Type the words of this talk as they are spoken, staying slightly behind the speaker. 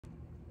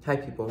Hi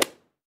people.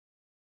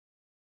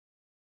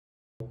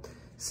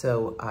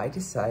 So I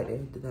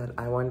decided that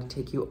I wanted to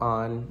take you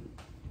on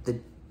the,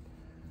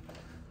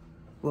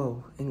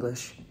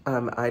 English.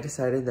 I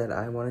decided that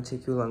I want to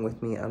take you along with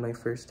me on my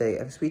first day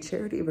of Sweet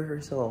Charity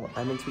rehearsal.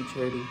 I'm in Sweet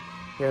Charity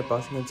here at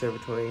Boston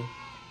Conservatory,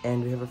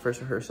 and we have our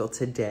first rehearsal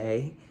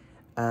today.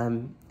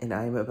 And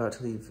I'm about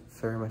to leave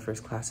for my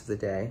first class of the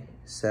day.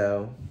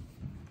 So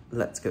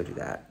let's go do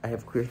that. I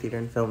have queer theater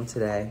and film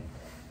today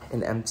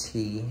in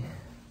MT.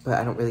 But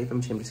I don't really have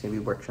MT, I'm just gonna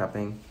be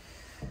workshopping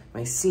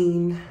my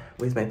scene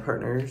with my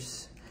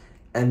partners.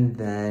 And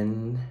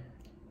then,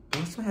 what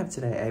else do I have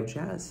today? I have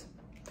jazz.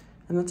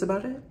 And that's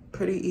about it.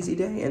 Pretty easy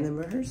day, and then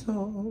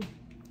rehearsal.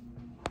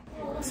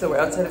 So we're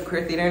outside of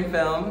queer theater and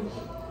film.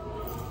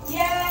 Yay!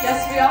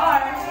 Yes, we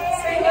are.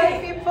 Say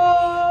hey,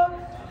 people.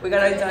 We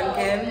got our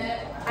Duncan.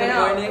 Good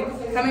morning.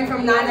 Coming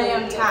from 9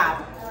 a.m.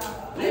 tap.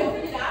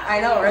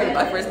 I know, right?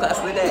 My first class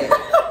of the day.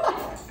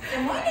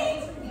 Good morning.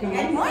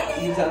 Good morning.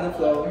 He's on the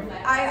floor.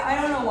 I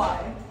don't know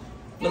why.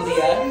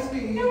 Malia.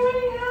 Good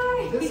morning,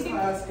 hi. This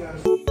class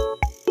goes.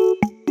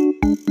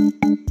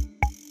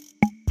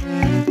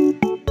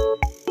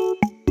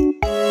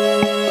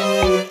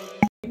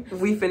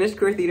 We finished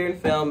queer theater and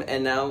film,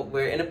 and now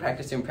we're in a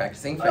practice room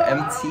practicing for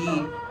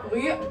MT.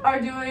 We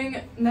are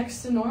doing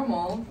Next to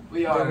Normal.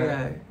 We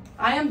are.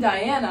 I am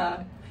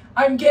Diana.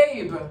 I'm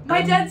Gabe.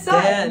 My dead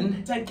son.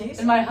 Dan. Dead Gabe.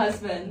 And my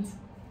husband.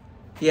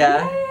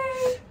 Yeah.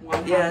 Yay.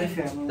 One Yeah. happy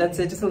family. That's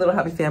it, just a little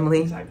happy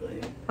family.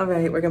 Exactly. All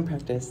right, we're gonna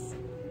practice.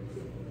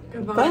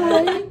 Goodbye.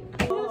 Bye.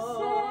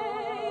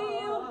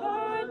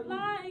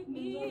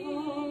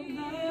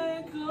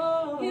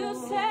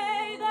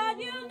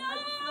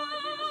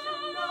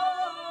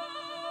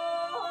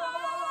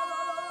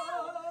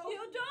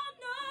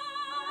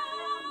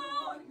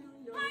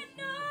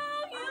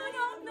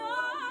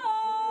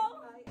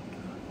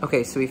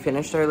 Okay, so we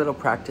finished our little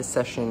practice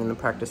session in the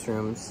practice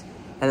rooms,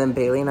 and then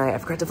Bailey and I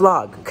forgot to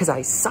vlog because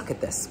I suck at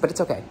this, but it's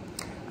okay.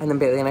 And then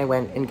Bailey and I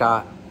went and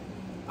got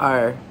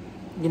our,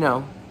 you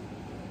know,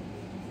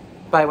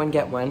 buy one,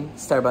 get one,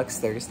 Starbucks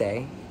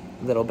Thursday,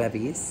 little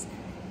bevies.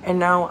 And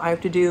now I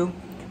have to do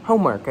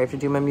homework. I have to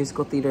do my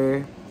musical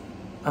theater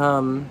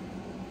worksheet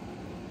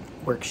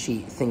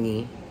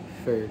thingy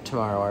for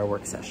tomorrow, our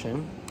work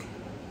session.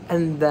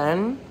 And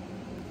then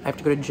I have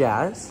to go to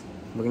jazz.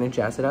 We're gonna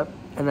jazz it up.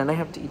 And then I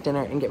have to eat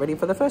dinner and get ready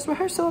for the first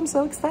rehearsal. I'm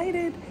so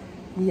excited.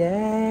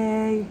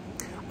 Yay.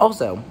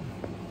 Also,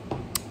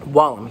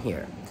 while I'm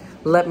here,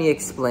 let me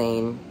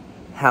explain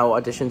how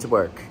auditions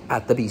work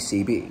at the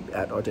BCB,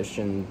 at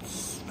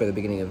auditions for the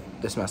beginning of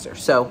the semester.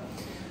 So,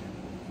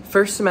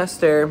 first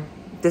semester,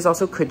 this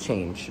also could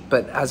change,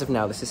 but as of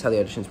now, this is how the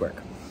auditions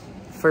work.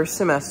 First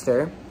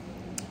semester,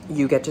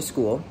 you get to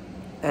school,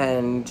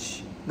 and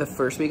the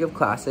first week of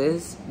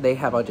classes, they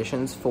have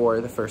auditions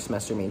for the first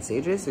semester main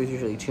stages. There's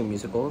usually 2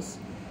 musicals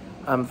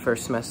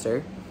first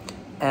semester.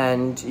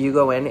 And you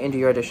go in and do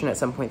your audition at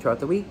some point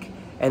throughout the week.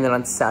 And then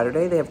on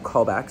Saturday, they have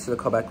callbacks. So the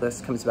callback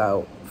list comes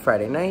about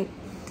Friday night.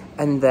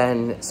 And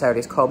then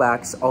Saturday's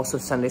callbacks, also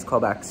Sunday's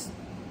callbacks,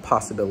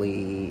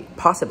 possibly,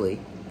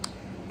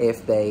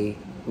 if they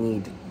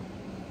need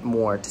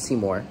more, to see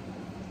more.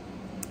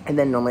 And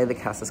then normally the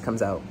cast list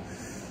comes out.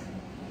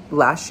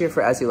 Last year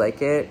for As You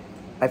Like It,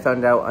 I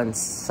found out on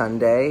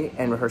Sunday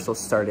and rehearsal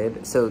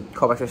started. So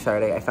callbacks were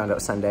Saturday, I found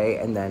out Sunday,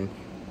 and then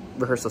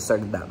rehearsal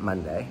started that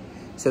Monday.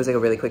 So it was like a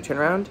really quick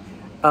turnaround.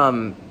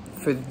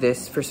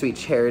 For Sweet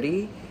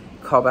Charity,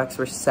 callbacks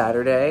were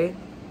Saturday,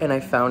 and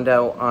I found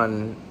out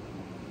on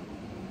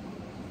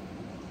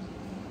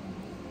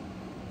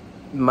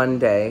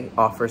Monday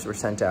offers were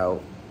sent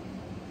out.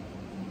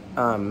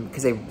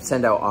 Because they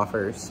send out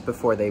offers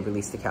before they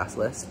release the cast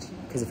list,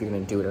 because if you're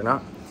gonna do it or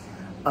not.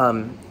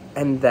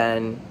 And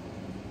then,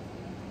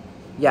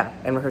 yeah,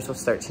 and rehearsals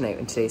start tonight,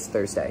 and today's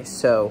Thursday.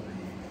 So,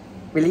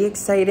 really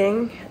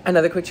exciting.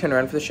 Another quick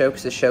turnaround for the show,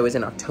 because the show is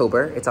in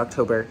October. It's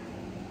October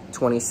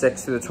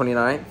 26th through the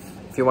 29th.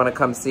 If you want to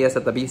come see us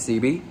at the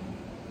BCB,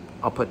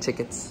 I'll put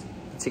ticket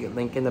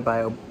link in the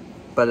bio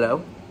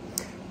below.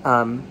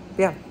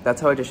 Yeah,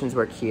 that's how auditions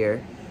work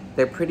here.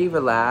 They're pretty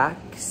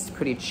relaxed,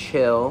 pretty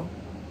chill.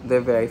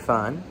 They're very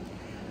fun.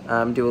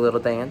 Do a little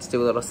dance,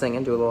 do a little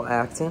singing, do a little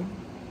acting.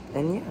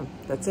 And yeah,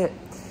 that's it.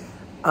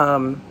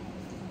 Yeah,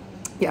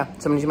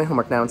 so I'm gonna do my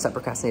homework now and stop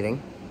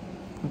procrastinating.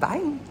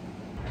 Bye.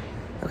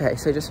 Okay,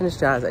 so I just finished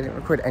jazz. I didn't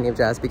record any of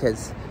jazz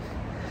because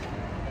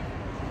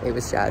it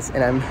was jazz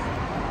and I'm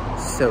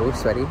so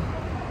sweaty.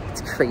 It's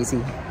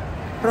crazy.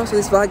 But also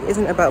this vlog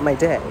isn't about my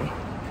day.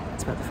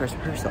 It's about the first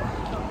rehearsal.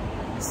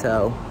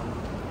 So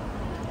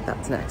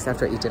that's next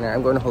after I eat dinner.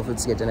 I'm going to Whole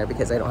Foods to get dinner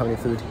because I don't have any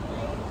food.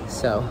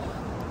 So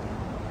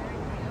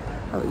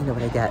I'll let you know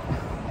what I get.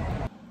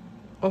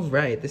 All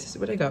right, this is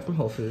what I got from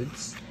Whole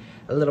Foods.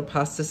 A little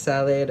pasta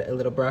salad, a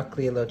little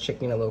broccoli, a little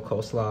chicken, a little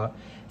coleslaw.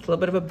 It's a little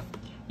bit of a,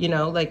 you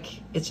know, like,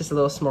 it's just a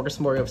little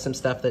smorgasbord of some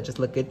stuff that just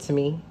looked good to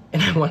me,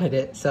 and I wanted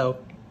it, so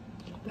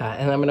that.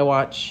 And I'm gonna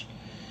watch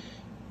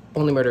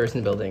Only Murderers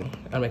in the Building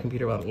on my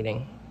computer while I'm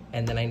eating,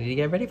 and then I need to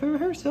get ready for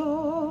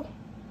rehearsal.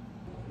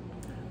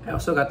 I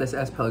also got this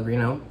S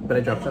Pellegrino, but I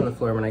dropped it on the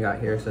floor when I got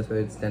here, so that's why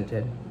it's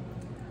dented.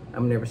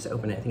 I'm nervous to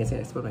open it. I think it's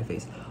gonna explode my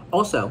face.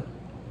 Also,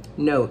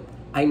 note,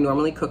 I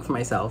normally cook for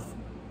myself,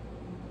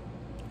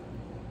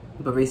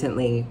 but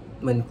recently,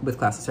 with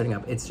classes starting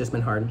up, it's just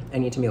been hard. I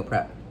need to meal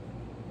prep.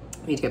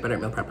 I need to get better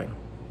at meal prepping.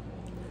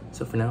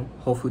 So for now,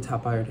 Whole Foods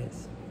Hot Bar it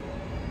is.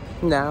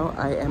 Now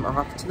I am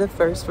off to the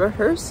first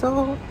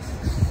rehearsal.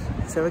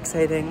 So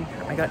exciting.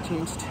 I got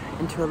changed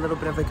into a little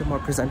bit of like a more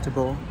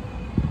presentable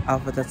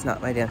outfit that's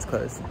not my dance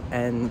clothes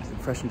and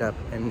freshened up,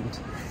 and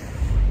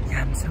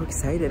yeah, I'm so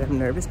excited. I'm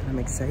nervous, but I'm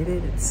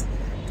excited. It's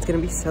gonna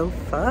be so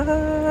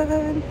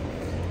fun.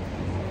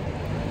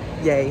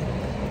 Yay.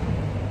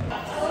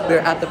 We're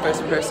at the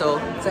first rehearsal.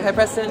 Say hi,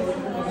 Preston.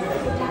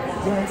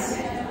 Yes.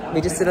 We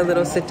just did a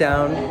little sit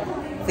down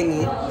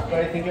thingy,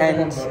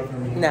 and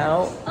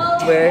now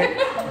we're,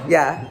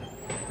 yeah.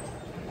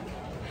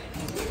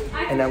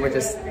 And now we're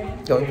just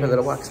going for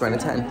little walks, run a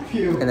 10,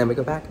 and then we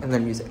go back, and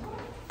then music.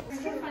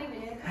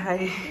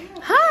 Hi.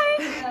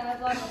 Hi.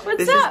 What's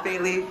this up? This is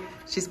Bailey.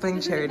 She's playing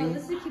Charity.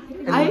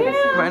 And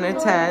we're on a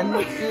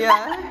 10.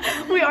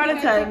 Yeah. We are on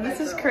a 10. This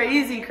is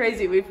crazy,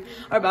 crazy. We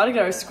are about to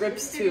get our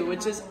scripts too,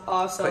 which is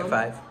awesome.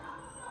 0.5.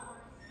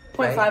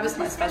 0.5 is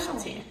my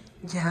specialty.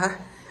 Yeah.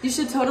 You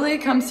should totally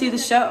come see the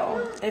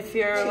show if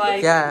you're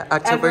like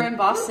ever in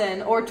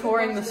Boston or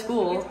touring the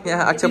school.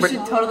 Yeah, October. You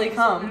should totally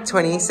come.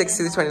 26th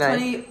to the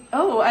 29th.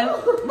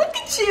 Look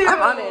at you.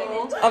 I'm on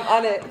it. I'm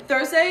on it.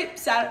 Thursday,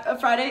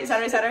 Friday,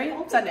 Saturday,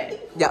 Sunday.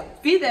 Yeah.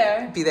 Be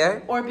there. Be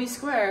there. Or be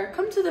square.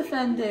 Come to the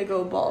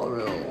Fandango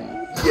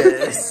Ballroom.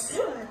 Yes.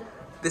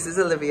 This is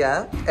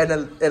Olivia and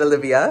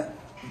Olivia.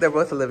 They're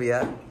both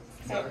Olivia.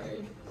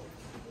 Sorry.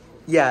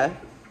 Yeah.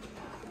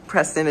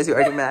 Preston, as you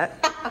already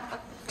met.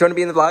 Do you want to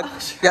be in the vlog?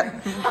 Yeah.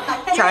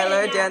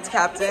 Tyler, dance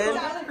captain.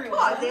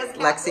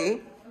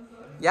 Lexi.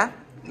 Yeah,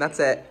 that's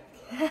it.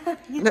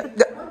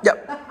 Yep.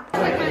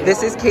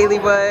 This is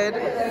Kaylee Wood.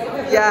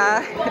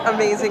 Yeah,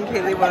 amazing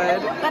Kaylee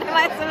Wood. What am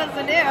I supposed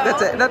to do?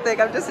 That's it,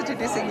 nothing. I'm just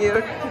introducing you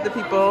to the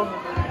people.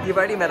 You've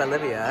already met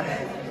Olivia.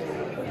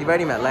 You've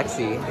already met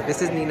Lexi.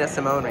 This is Nina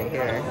Simone right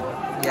here.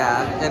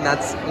 Yeah, and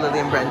that's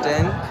Lillian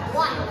Brendan.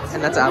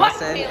 And that's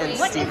Allison and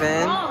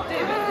Steven.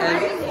 And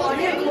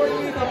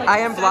I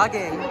am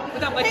vlogging.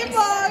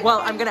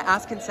 Well, I'm gonna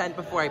ask consent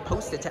before I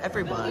post it to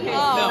everyone. No.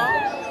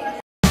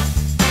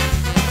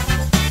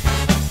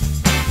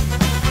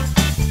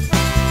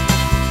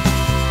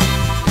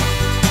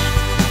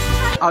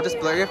 I'll just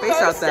blur your face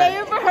out First there. day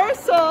of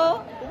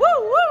rehearsal. Woo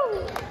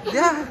woo.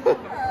 Yeah.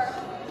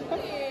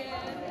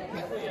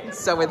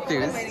 So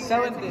enthused.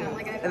 So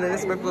enthused. And then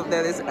this group over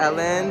there, there's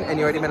Ellen, and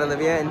you already met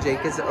Olivia, and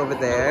Jake is over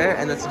there,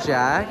 and that's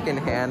Jack and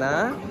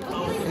Hannah.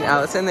 And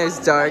Allison, there's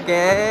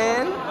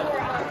Dargan.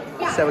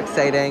 So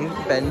exciting.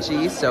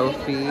 Benji,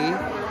 Sophie,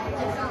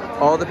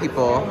 all the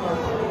people.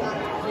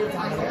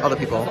 All the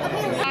people.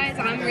 Guys,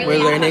 I'm really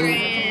We're learning.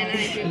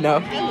 hungry.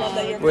 No.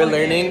 We're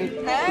learning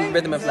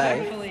rhythm of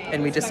life,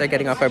 and we just are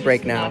getting off our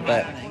break now,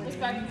 but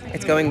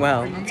it's going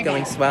well. It's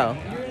going swell.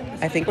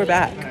 I think we're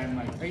back.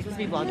 Are you supposed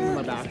to be vlogging from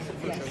my back?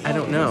 I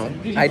don't know.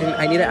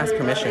 I need to ask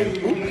permission.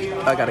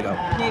 Ooh, I gotta go.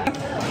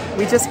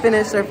 We just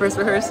finished our first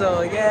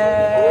rehearsal. Yay!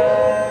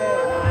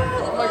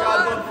 Oh my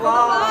god, the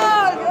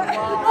vlog!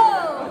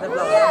 The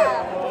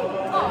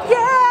vlog.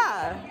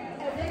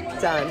 Yeah!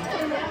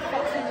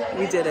 Done.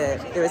 We did it.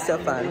 It was so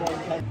fun.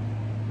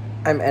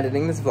 I'm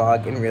editing this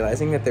vlog and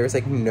realizing that there was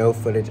like no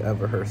footage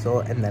of rehearsal,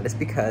 and that is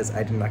because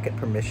I did not get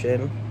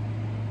permission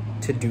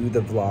to do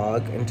the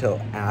vlog until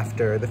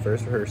after the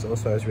first rehearsal,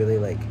 so I was really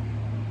like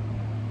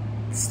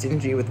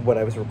stingy with what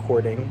I was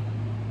recording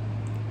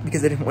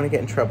because I didn't want to get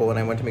in trouble and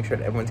I wanted to make sure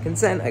that everyone's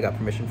consent. I got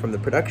permission from the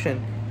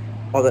production,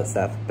 all that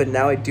stuff. But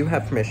now I do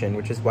have permission,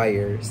 which is why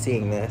you're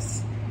seeing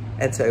this.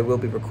 And so I will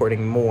be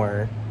recording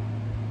more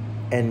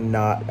and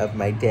not of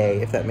my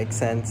day, if that makes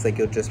sense. Like,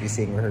 you'll just be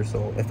seeing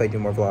rehearsal if I do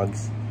more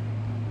vlogs.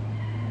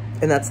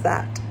 And that's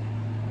that.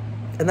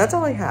 And that's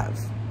all I have.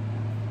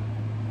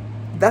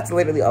 That's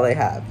literally all I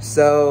have.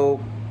 So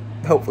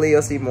hopefully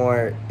you'll see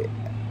more.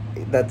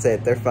 That's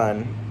it. They're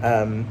fun.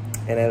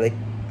 And I like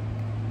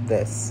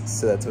this,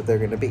 so that's what they're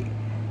gonna be.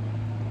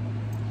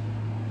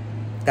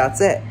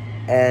 That's it.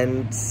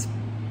 And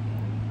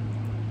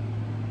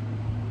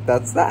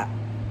that's that.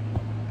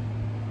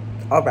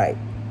 All right.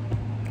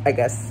 I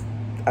guess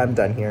I'm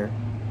done here.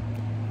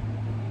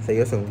 See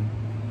you soon.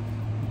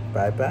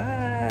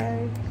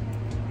 Bye-bye.